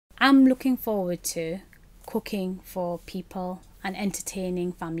I'm looking forward to cooking for people and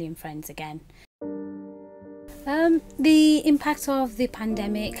entertaining family and friends again. The impact of the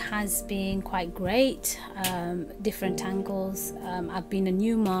pandemic has been quite great, different angles. I've been a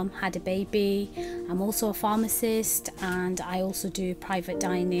new mum, had a baby. I'm also a pharmacist, and I also do private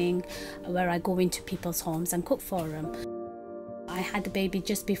dining where I go into people's homes and cook for them. I had the baby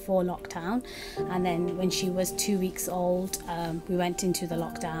just before lockdown, and then when she was 2 weeks old, we went into the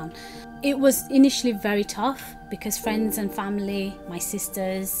lockdown. It was initially very tough because friends and family, my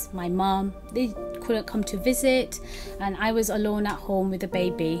sisters, my mum, they couldn't come to visit, and I was alone at home with the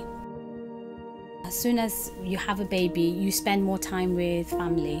baby. As soon as you have a baby, you spend more time with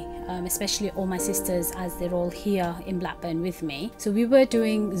family, especially all my sisters, as they're all here in Blackburn with me. So we were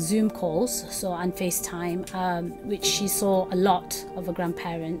doing Zoom calls and FaceTime, which she saw a lot of her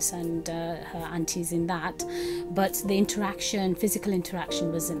grandparents and her aunties in that, but the interaction, physical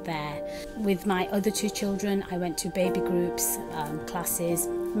interaction, wasn't there. With my other two children, I went to baby groups, classes,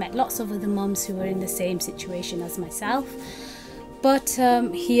 met lots of other mums who were in the same situation as myself. But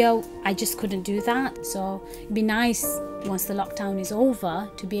here I just couldn't do that, so it'd be nice once the lockdown is over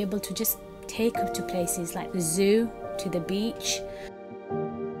to be able to just take her to places like the zoo, to the beach.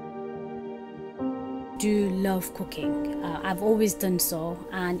 I do love cooking. I've always done so,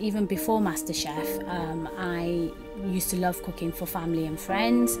 and even before MasterChef I used to love cooking for family and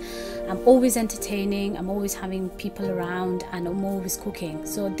friends. I'm always entertaining, I'm always having people around, and I'm always cooking.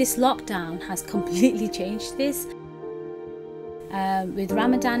 So this lockdown has completely changed this. With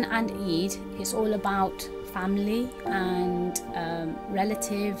Ramadan and Eid, it's all about family and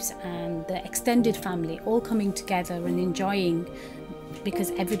relatives and the extended family all coming together and enjoying,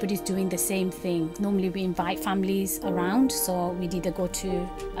 because everybody's doing the same thing. Normally we invite families around, so we'd either go to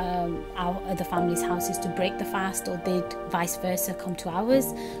our other families' houses to break the fast, or they'd vice versa come to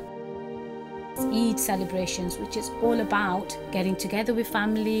ours. Eid celebrations, which is all about getting together with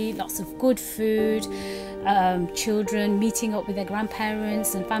family, lots of good food, children meeting up with their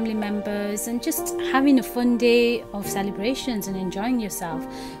grandparents and family members, and just having a fun day of celebrations and enjoying yourself,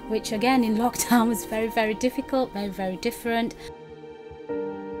 which again in lockdown was very, very difficult, very, very different.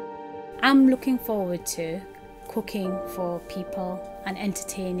 I'm looking forward to cooking for people and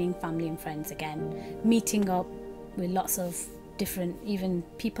entertaining family and friends again, meeting up with lots of different, even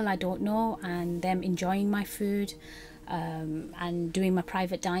people I don't know, and them enjoying my food, and doing my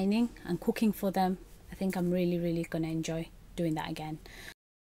private dining and cooking for them. I think I'm really, really going to enjoy doing that again.